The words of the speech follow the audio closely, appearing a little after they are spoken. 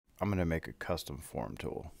I'm going to make a custom form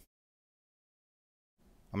tool.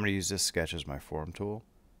 I'm going to use this sketch as my form tool,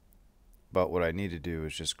 but what I need to do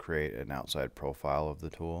is just create an outside profile of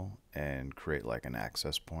the tool and create like an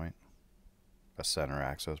access point, a center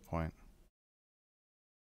access point.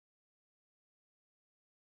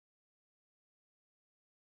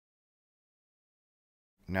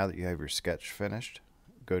 Now that you have your sketch finished,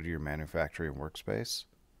 go to your manufacturing workspace,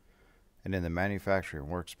 and in the manufacturing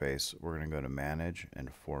workspace we're going to go to manage and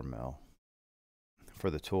form mill. For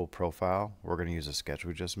the tool profile, we're going to use a sketch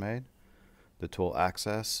we just made. The tool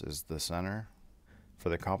axis is the center. For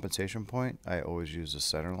the compensation point, I always use the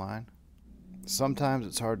center line. Sometimes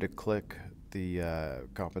it's hard to click the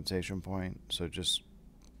compensation point, so just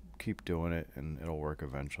keep doing it and it'll work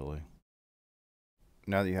eventually.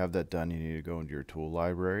 Now that you have that done, you need to go into your tool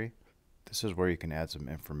library. This is where you can add some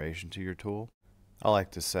information to your tool. I like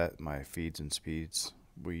to set my feeds and speeds.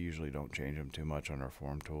 We usually don't change them too much on our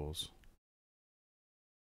form tools.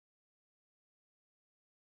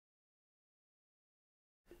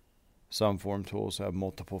 Some form tools have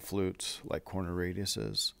multiple flutes, like corner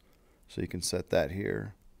radiuses, so you can set that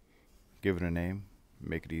here, give it a name,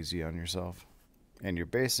 make it easy on yourself, and you're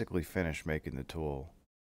basically finished making the tool.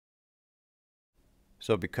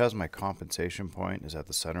 So because my compensation point is at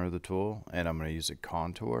the center of the tool, and I'm going to use a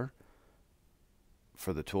contour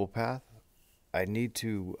for the tool path, I need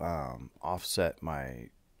to offset my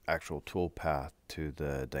actual tool path to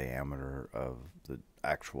the diameter of the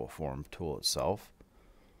actual form tool itself.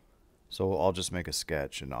 So I'll just make a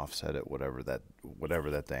sketch and offset it whatever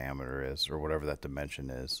that diameter is, or whatever that dimension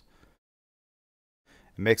is.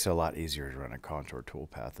 It makes it a lot easier to run a contour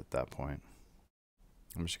toolpath at that point.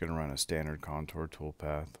 I'm just going to run a standard contour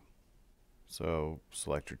toolpath. So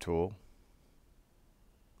select your tool.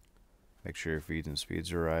 Make sure your feeds and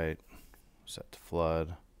speeds are right. Set to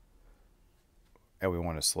flood. And we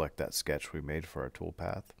want to select that sketch we made for our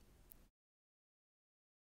toolpath.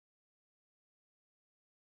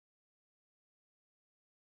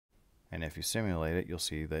 And if you simulate it, you'll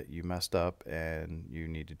see that you messed up and you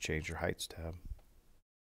need to change your heights tab.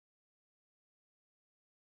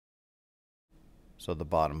 So the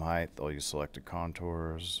bottom height, I'll use selected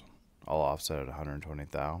contours. I'll offset at 120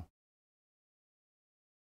 thou.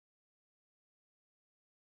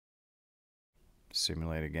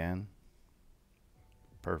 Simulate again.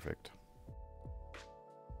 Perfect.